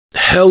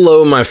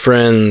Hello, my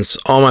friends,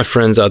 all my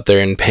friends out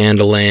there in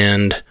Panda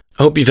Land.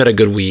 I hope you've had a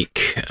good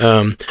week.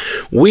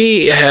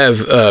 We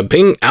have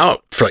been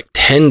out for like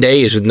 10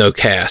 days with no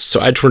cast,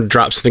 so I just want to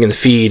drop something in the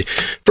feed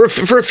for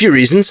a few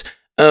reasons.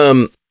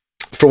 For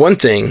one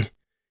thing,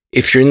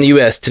 if you're in the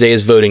US, today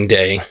is voting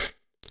day,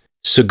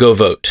 so go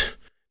vote.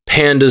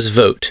 Pandas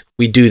vote.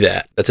 We do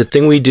that. That's a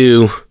thing we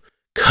do.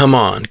 Come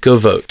on, go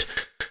vote.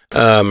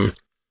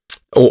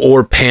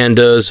 Or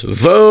pandas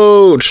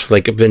vote,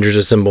 like Avengers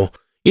Assemble.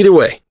 Either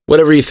way,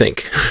 whatever you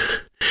think.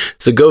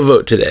 So go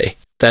vote today.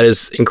 That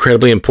is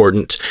incredibly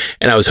important.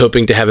 And I was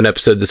hoping to have an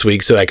episode this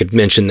week so I could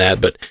mention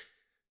that. But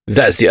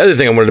that's the other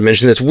thing I wanted to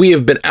mention is we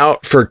have been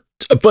out for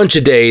a bunch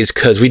of days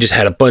because we just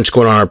had a bunch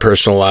going on in our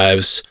personal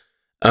lives.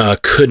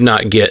 Could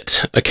not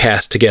get a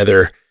cast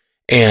together.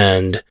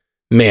 And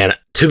man,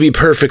 to be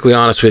perfectly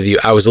honest with you,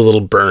 I was a little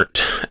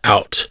burnt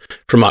out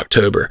from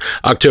October.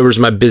 October is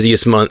my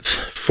busiest month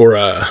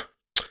for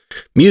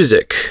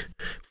music.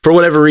 For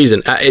whatever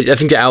reason, I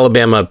think the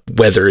Alabama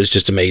weather is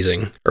just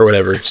amazing or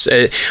whatever.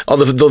 All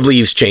the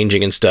leaves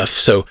changing and stuff.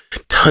 So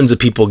tons of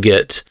people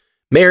get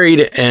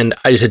married and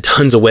I just had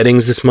tons of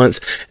weddings this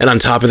month. And on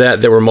top of that,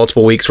 there were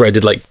multiple weeks where I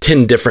did like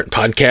 10 different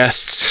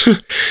podcasts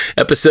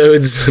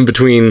episodes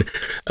between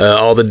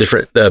all the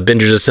different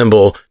Avengers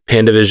Assemble,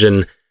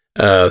 Pandavision,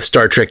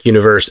 Star Trek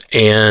Universe,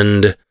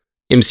 and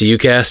MCU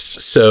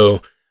casts.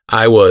 So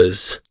I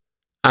was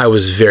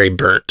very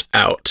burnt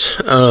out.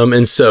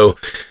 And so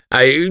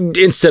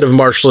instead of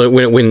marshaling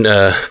when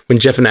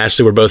Jeff and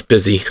Ashley were both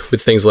busy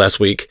with things last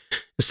week,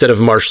 instead of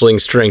marshaling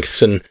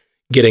strengths and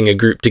getting a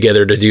group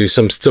together to do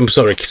some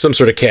sort of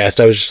cast,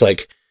 I was just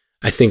like,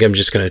 I think I'm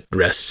just gonna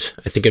rest.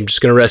 I think I'm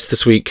just gonna rest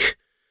this week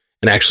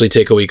and actually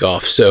take a week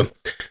off. So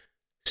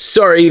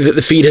sorry that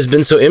the feed has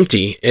been so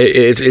empty.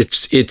 It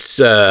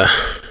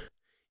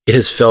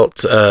has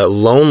felt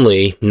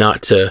lonely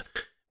not to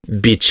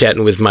be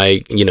chatting with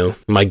my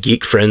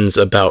geek friends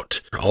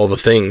about all the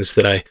things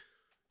that I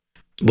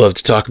love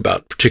to talk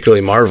about, particularly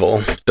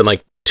Marvel. It's been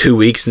like 2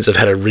 weeks since I've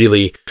had a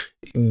really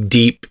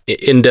deep,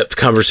 in-depth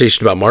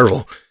conversation about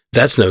Marvel.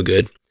 That's no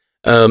good.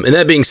 And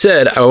that being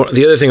said,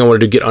 the other thing I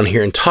wanted to get on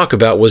here and talk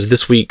about was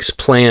this week's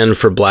plan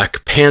for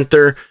Black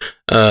Panther,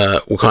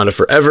 Wakanda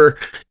Forever.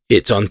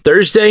 It's on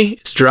Thursday.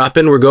 It's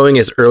dropping. We're going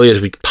as early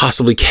as we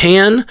possibly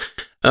can.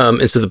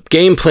 And so the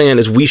game plan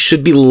is we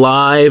should be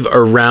live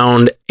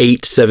around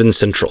 7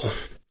 Central,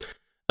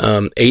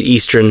 8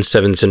 Eastern,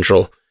 7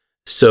 Central.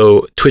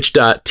 So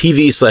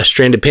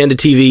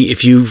twitch.tv/strandedpandatv.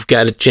 If you've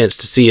got a chance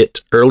to see it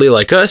early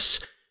like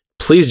us,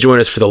 please join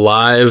us for the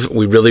live.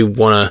 We really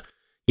want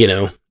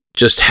to,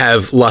 just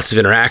have lots of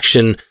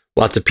interaction,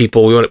 lots of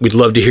people. We'd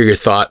love to hear your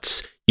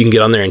thoughts. You can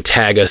get on there and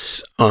tag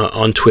us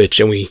on Twitch,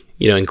 and we,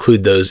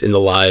 include those in the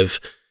live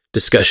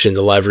discussion,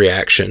 the live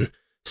reaction.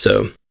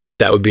 So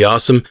that would be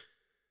awesome.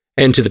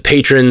 And to the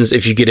patrons,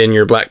 if you get in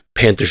your Black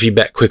Panther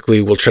feedback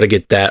quickly, we'll try to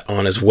get that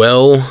on as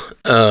well.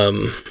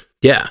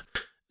 Yeah.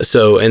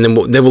 So, and then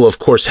we'll of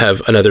course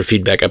have another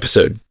feedback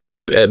episode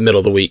at middle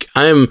of the week.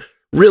 I'm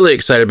really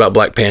excited about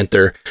Black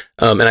Panther.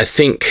 And I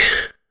think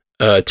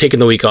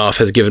taking the week off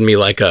has given me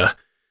like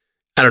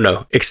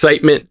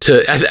excitement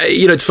to,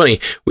 it's funny.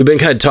 We've been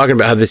kind of talking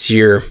about how this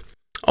year,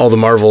 all the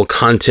Marvel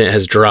content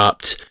has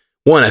dropped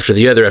one after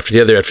the other, after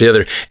the other, after the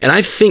other. And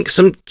I think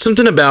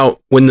something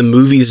about when the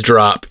movies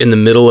drop in the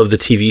middle of the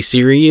TV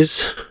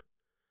series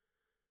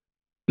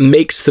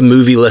makes the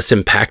movie less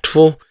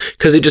impactful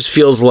because it just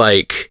feels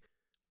like,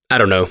 I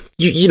don't know,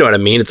 you know what I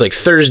mean? It's like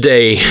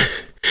Thursday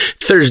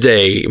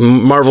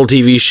Marvel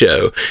TV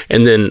show,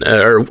 and then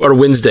or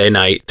Wednesday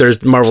night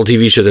there's Marvel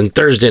TV show, then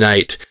Thursday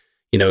night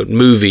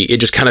movie. It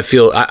just kind of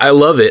feels, I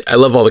love it. I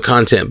love all the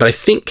content, but I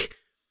think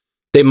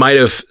they might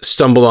have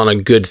stumbled on a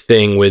good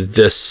thing with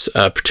this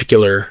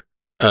particular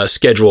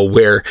schedule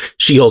where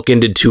She-Hulk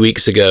ended 2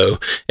 weeks ago,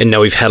 and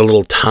now we've had a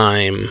little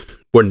time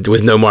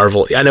with no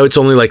Marvel. I know it's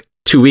only like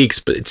 2 weeks,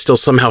 but it still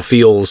somehow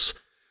feels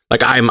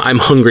like I'm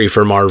hungry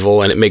for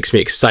Marvel, and it makes me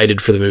excited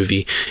for the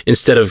movie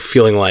instead of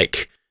feeling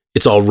like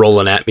it's all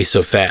rolling at me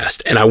so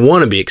fast. And I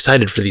want to be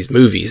excited for these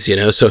movies,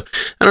 So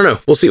I don't know.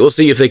 We'll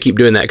see if they keep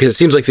doing that, because it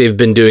seems like they've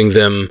been doing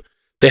them.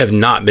 They have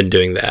not been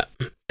doing that.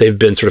 They've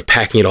been sort of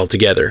packing it all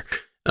together.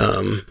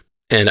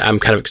 And I'm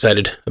kind of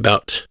excited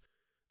about,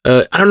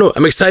 I don't know.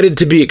 I'm excited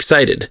to be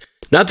excited.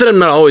 Not that I'm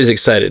not always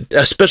excited,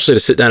 especially to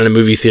sit down in a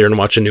movie theater and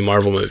watch a new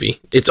Marvel movie.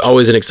 It's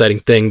always an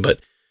exciting thing,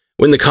 but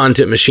when the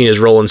content machine is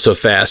rolling so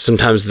fast,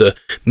 sometimes the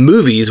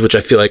movies, which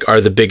I feel like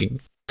are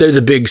they're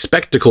the big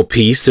spectacle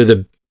piece. They're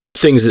the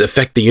things that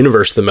affect the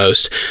universe the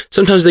most.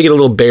 Sometimes they get a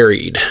little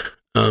buried.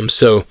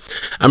 So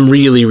I'm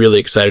really, really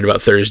excited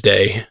about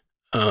Thursday.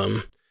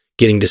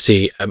 Getting to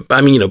see,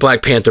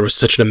 Black Panther was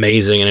such an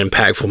amazing and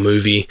impactful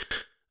movie.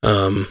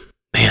 Man,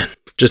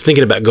 just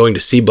thinking about going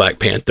to see Black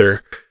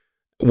Panther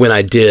when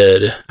I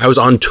was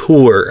on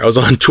tour. I was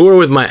on tour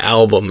with my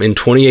album in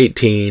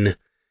 2018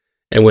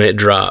 and when it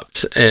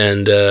dropped.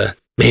 And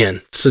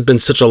man, this has been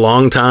such a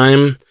long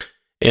time,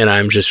 and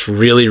I'm just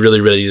really,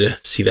 really ready to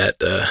see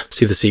that,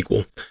 see the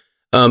sequel.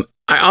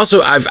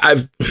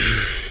 I've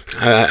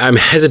I'm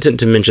hesitant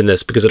to mention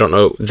this because I don't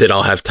know that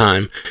I'll have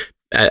time.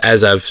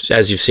 As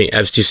you've seen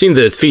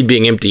the feed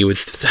being empty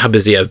with how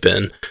busy I've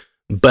been.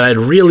 But I'd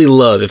really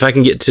love, if I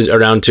can get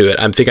around to it,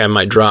 I think I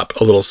might drop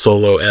a little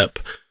solo ep,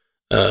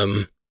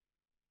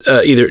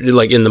 either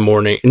like in the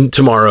morning,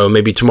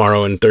 maybe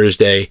tomorrow and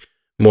Thursday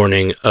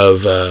morning,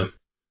 of a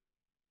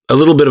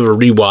little bit of a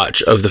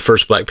rewatch of the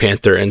first Black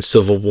Panther and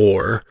Civil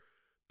War,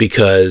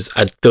 because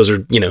those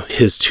are,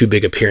 his two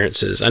big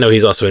appearances. I know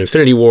he's also in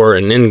Infinity War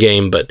and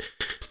Endgame, but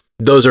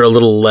those are a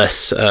little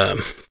less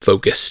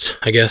focused,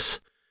 I guess,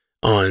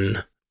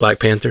 on Black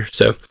Panther.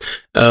 So,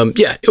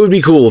 it would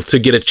be cool to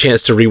get a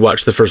chance to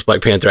rewatch the first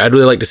Black Panther. I'd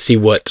really like to see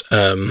what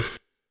Ryan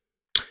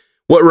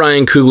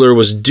Coogler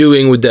was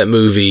doing with that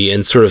movie,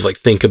 and sort of like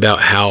think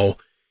about how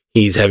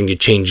he's having to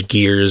change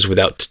gears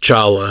without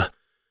T'Challa,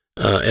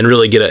 and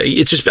really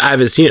it's just, I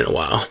haven't seen it in a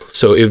while,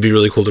 so it would be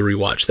really cool to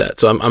rewatch that.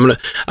 So I'm gonna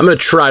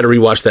try to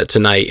rewatch that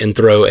tonight and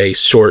throw a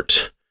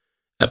short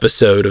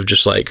episode of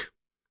just like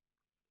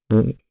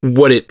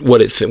what it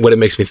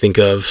makes me think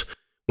of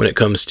when it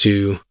comes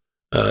to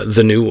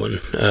the new one,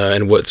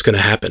 and what's going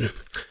to happen.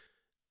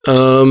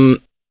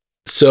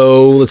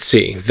 So let's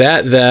see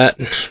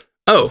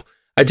Oh,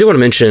 I did want to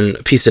mention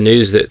a piece of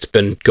news that's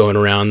been going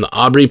around. The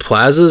Aubrey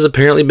Plaza has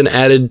apparently been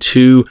added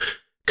to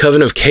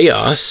Coven of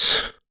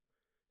Chaos.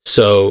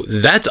 So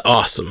that's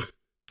awesome.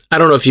 I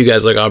don't know if you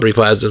guys like Aubrey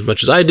Plaza as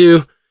much as I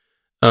do.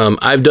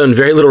 I've done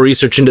very little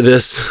research into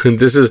this.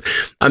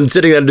 I'm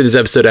sitting down to this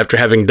episode after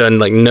having done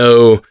like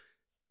the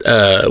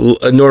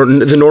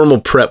normal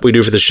prep we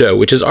do for the show,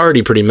 which is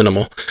already pretty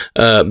minimal.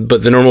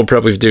 But the normal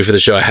prep we do for the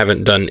show, I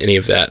haven't done any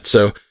of that.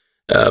 So,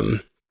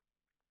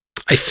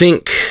 I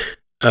think,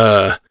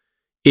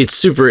 it's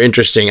super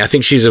interesting. I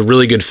think she's a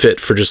really good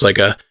fit for just like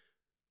a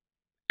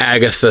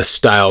Agatha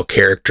style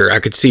character. I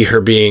could see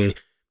her being,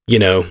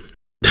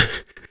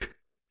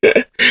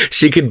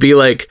 she could be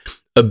like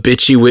a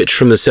bitchy witch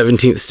from the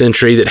 17th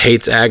century that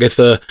hates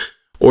Agatha,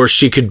 or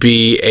she could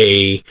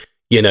be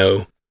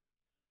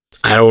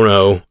I don't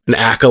know, an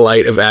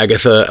acolyte of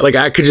Agatha. Like,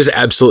 I could just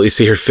absolutely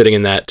see her fitting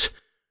in that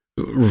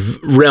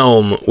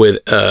realm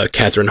with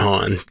Catherine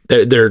Hahn.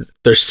 They're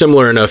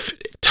similar enough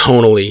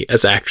tonally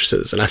as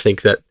actresses, and I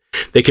think that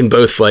they can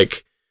both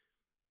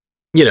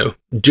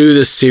do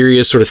this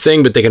serious sort of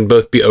thing, but they can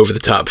both be over the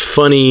top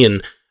funny,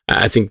 and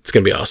I think it's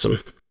gonna be awesome.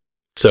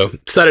 So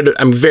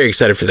I'm very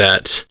excited for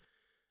that.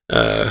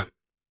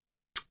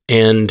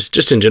 And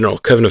just in general,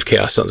 Coven of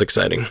Chaos sounds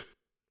exciting.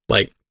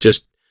 Like,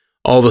 just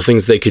all the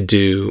things they could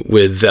do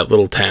with that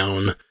little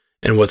town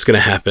and what's going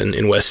to happen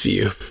in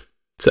Westview.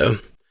 So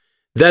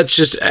that's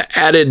just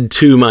added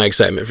to my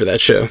excitement for that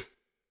show.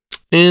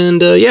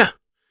 And I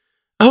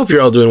hope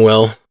you're all doing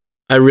well.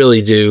 I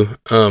really do.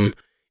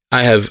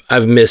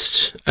 I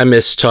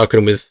missed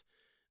talking with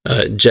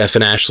Jeff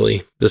and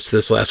Ashley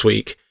this last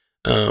week.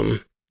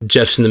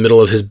 Jeff's in the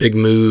middle of his big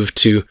move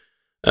to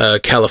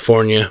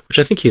California, which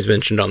I think he's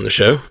mentioned on the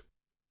show.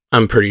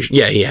 I'm pretty sure.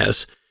 Yeah, he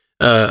has.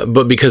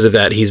 But because of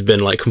that, he's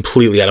been like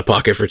completely out of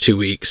pocket for 2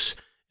 weeks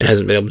and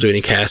hasn't been able to do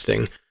any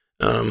casting.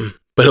 But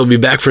he'll be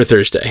back for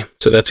Thursday,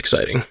 so that's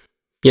exciting.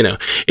 It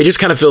just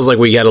kind of feels like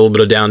we got a little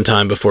bit of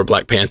downtime before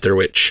Black Panther,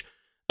 which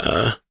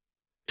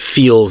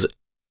feels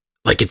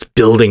like it's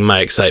building my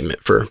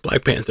excitement for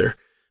Black Panther.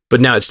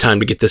 But now it's time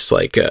to get this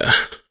like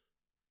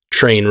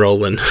train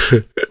rolling.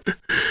 What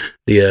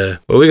do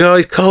we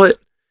always call it?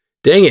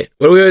 Dang it!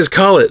 What do we always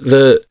call it?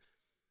 The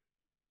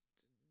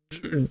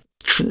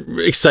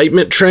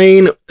excitement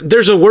train.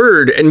 There's a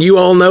word, and you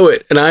all know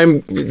it, and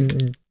I'm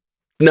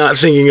not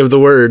thinking of the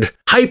word.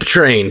 Hype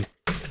train.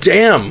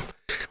 Damn.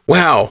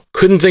 Wow.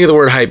 Couldn't think of the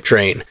word hype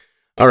train.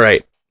 All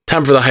right.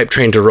 Time for the hype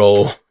train to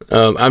roll.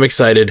 I'm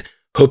excited.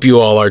 Hope you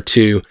all are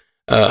too.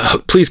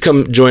 Please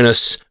come join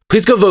us.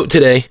 Please go vote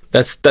today.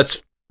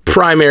 That's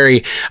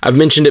primary. I've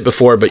mentioned it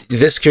before, but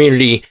this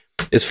community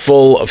is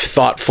full of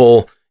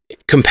thoughtful,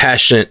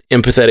 compassionate,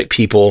 empathetic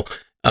people.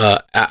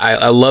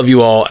 I love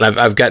you all, and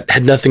I've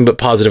had nothing but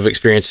positive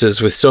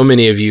experiences with so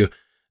many of you.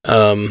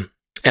 And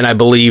I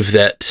believe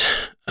that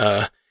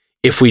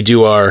if we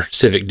do our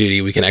civic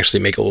duty, we can actually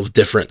make a little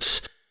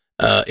difference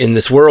in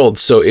this world.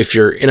 So if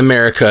you're in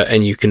America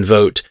and you can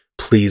vote,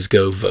 please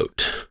go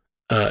vote.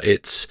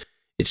 It's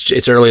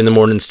early in the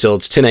morning still.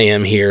 It's 10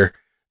 a.m. here.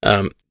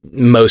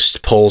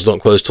 Most polls don't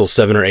close till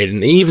 7 or 8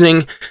 in the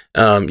evening.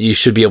 You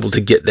should be able to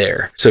get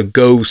there. So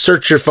go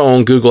search your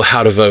phone, Google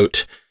how to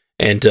vote.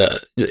 And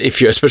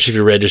especially if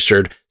you're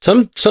registered,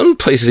 some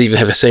places even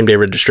have a same day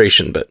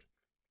registration, but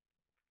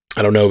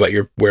I don't know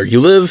about where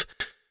you live,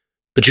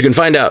 but you can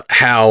find out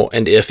how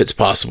and if it's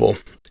possible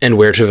and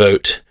where to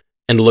vote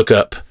and look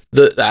up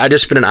I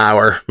just spent an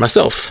hour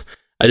myself.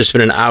 I just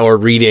spent an hour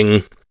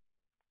reading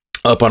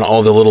up on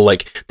all the little,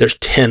 there's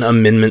 10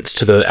 amendments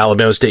to the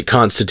Alabama State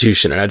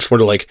Constitution, and I just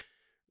wanted to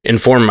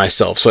inform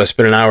myself. So I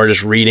spent an hour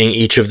just reading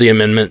each of the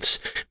amendments,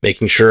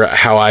 making sure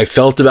how I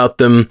felt about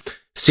them,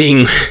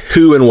 seeing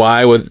who and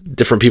why what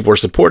different people were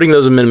supporting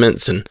those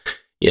amendments, and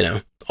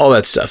all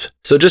that stuff.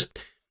 So just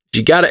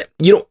You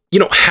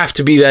don't have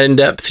to be that in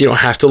depth. You don't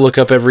have to look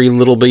up every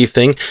little bitty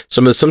thing.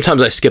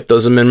 Sometimes I skip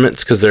those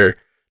amendments because they're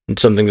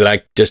something that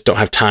I just don't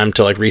have time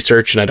to like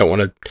research, and I don't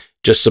want to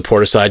just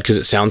support a side because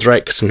it sounds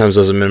right. Because sometimes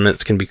those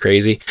amendments can be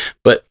crazy.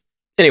 But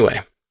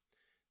anyway,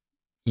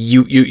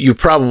 you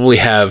probably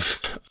have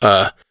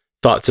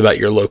thoughts about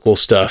your local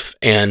stuff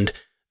and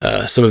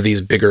some of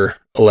these bigger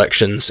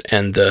elections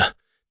and the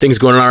things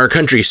going on in our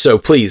country. So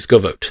please go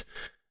vote.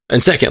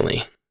 And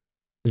secondly,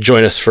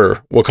 join us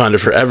for Wakanda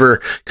Forever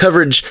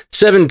coverage,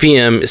 7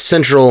 p.m.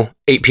 Central,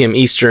 8 p.m.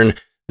 Eastern,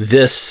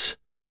 this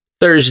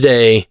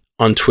Thursday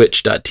on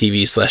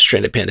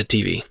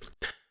twitch.tv/StrandedPandaTV.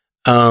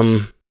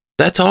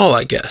 That's all,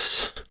 I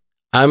guess.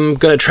 I'm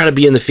going to try to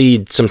be in the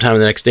feed sometime in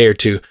the next day or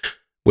two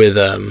with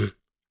a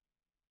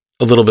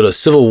little bit of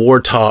Civil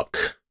War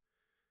talk,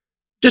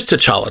 just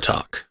T'Challa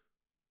talk,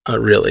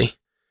 really,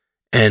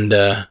 and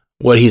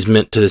what he's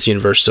meant to this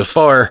universe so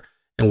far,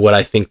 and what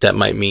I think that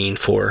might mean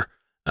for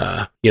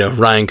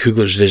Ryan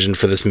Coogler's vision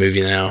for this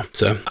movie now.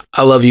 So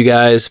I love you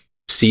guys.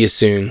 See you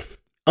soon.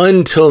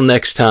 Until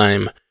next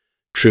time,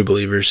 true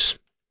believers.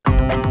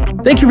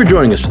 Thank you for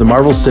joining us for the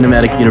Marvel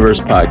Cinematic Universe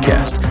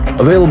podcast.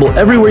 Available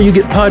everywhere you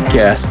get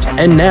podcasts,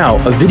 and now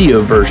a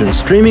video version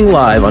streaming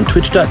live on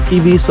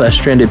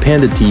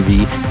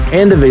twitch.tv/StrandedPandaTV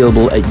and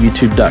available at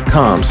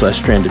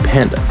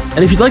youtube.com/StrandedPanda.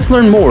 And if you'd like to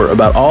learn more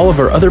about all of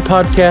our other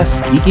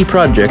podcasts, geeky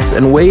projects,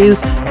 and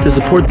ways to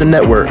support the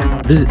network,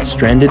 visit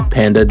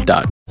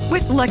strandedpanda.com.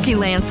 With Lucky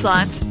Land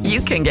Slots,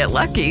 you can get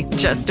lucky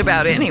just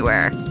about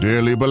anywhere.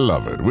 Dearly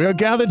beloved, we are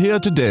gathered here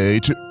today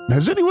to...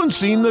 Has anyone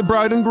seen the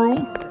bride and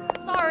groom?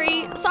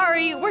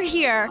 Sorry, we're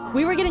here.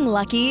 We were getting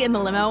lucky in the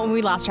limo and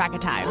we lost track of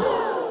time.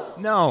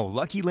 No,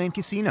 Lucky Land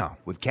Casino,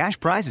 with cash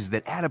prizes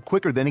that add up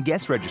quicker than a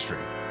guest registry.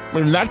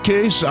 In that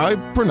case, I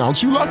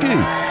pronounce you lucky.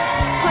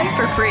 Play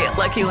for free at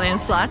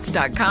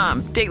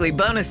LuckyLandSlots.com. Daily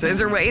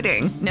bonuses are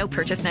waiting. No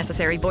purchase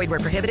necessary. Void where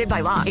prohibited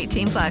by law.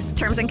 18+.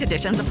 Terms and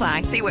conditions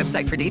apply. See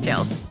website for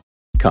details.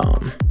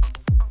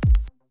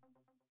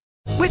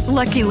 With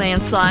Lucky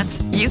Land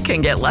Slots, you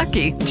can get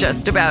lucky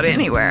just about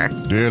anywhere.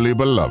 Dearly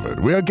beloved,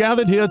 we are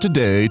gathered here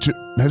today to...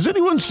 Has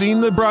anyone seen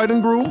the bride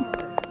and groom?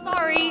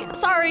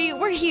 Sorry,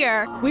 we're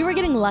here. We were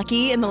getting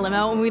lucky in the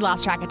limo and we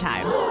lost track of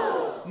time.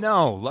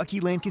 No,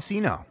 Lucky Land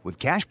Casino, with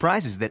cash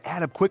prizes that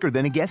add up quicker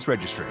than a guest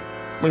registry.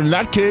 In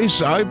that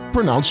case, I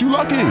pronounce you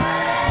lucky.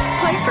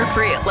 Play for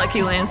free at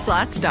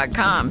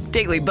LuckyLandSlots.com.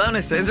 Daily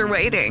bonuses are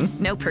waiting.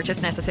 No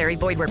purchase necessary.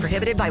 Void where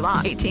prohibited by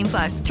law.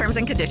 18+. Terms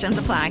and conditions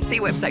apply. See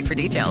website for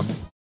details.